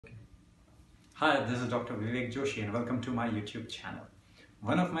Hi, this is Dr. Vivek Joshi and welcome to my YouTube channel.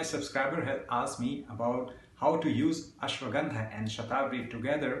 One of my subscribers has asked me about how to use Ashwagandha and Satavari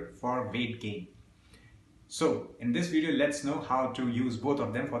together for weight gain. So in this video, let's know how to use both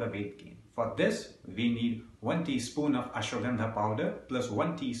of them for the weight gain. For this, we need 1 teaspoon of Ashwagandha powder plus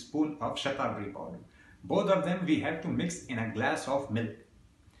 1 teaspoon of Shatavari powder. Both of them we have to mix in a glass of milk.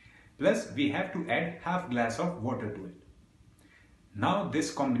 Plus we have to add half glass of water to it. Now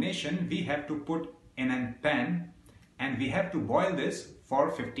this combination we have to put in a pan and we have to boil this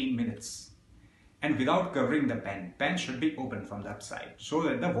for 15 minutes. And without covering the pan, pan should be open from the upside so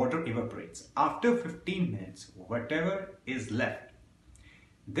that the water evaporates. After 15 minutes, whatever is left,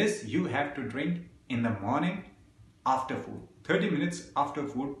 this you have to drink in the morning after food. 30 minutes after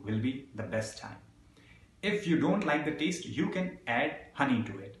food will be the best time. If you don't like the taste, you can add honey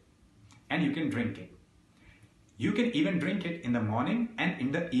to it and you can drink it. You can even drink it in the morning and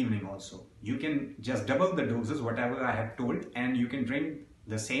in the evening also. You can just double the doses, whatever I have told, and you can drink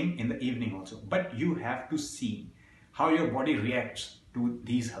the same in the evening also. But you have to see how your body reacts to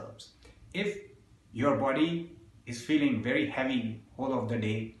these herbs. If your body is feeling very heavy whole of the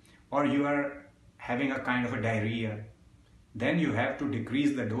day, or you are having a kind of a diarrhea, then you have to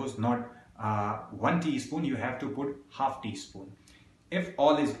decrease the dose, not 1 teaspoon, you have to put half teaspoon. If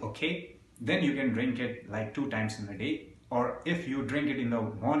all is okay, then you can drink it like 2 times in a day. Or if you drink it in the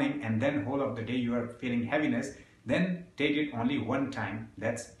morning and then whole of the day you are feeling heaviness, then take it only 1 time,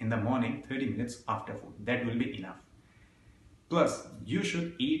 that's in the morning 30 minutes after food. That will be enough. Plus you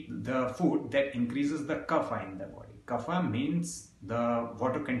should eat the food that increases the kapha in the body. Kapha means the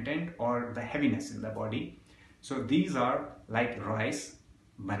water content or the heaviness in the body. So these are like rice,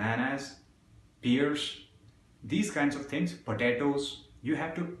 bananas, pears, these kinds of things, potatoes. You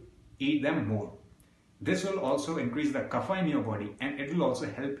have to eat them more. This will also increase the kapha in your body and it will also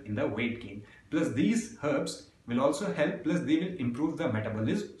help in the weight gain. Plus these herbs will also help, plus they will improve the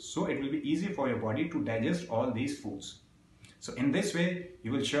metabolism, so it will be easy for your body to digest all these foods. So in this way,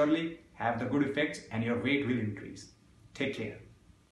 you will surely have the good effects and your weight will increase. Take care.